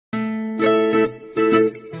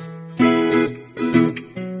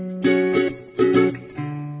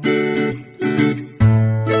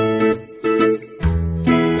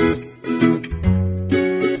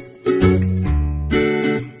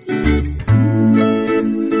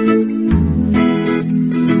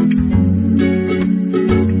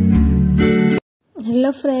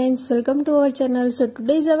friends, welcome to our channel. So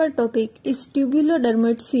today's our topic is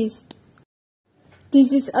tubulodermoid cyst.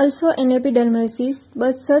 This is also an epidermal cyst,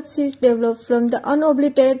 but such cysts develop from the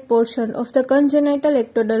unobliterated portion of the congenital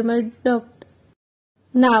ectodermal duct.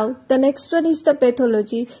 Now, the next one is the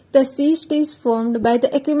pathology. The cyst is formed by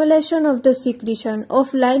the accumulation of the secretion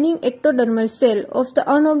of lining ectodermal cell of the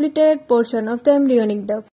unobliterated portion of the embryonic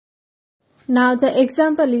duct. Now, the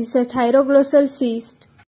example is a thyroglossal cyst.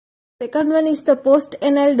 Second one is the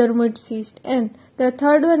post-anal dermoid cyst, and the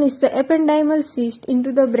third one is the ependymal cyst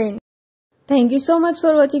into the brain. Thank you so much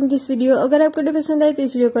for watching this video. अगर आपको video पसंद आए तो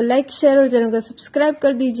इस video को like, share और channel को subscribe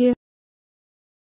कर दीजिए।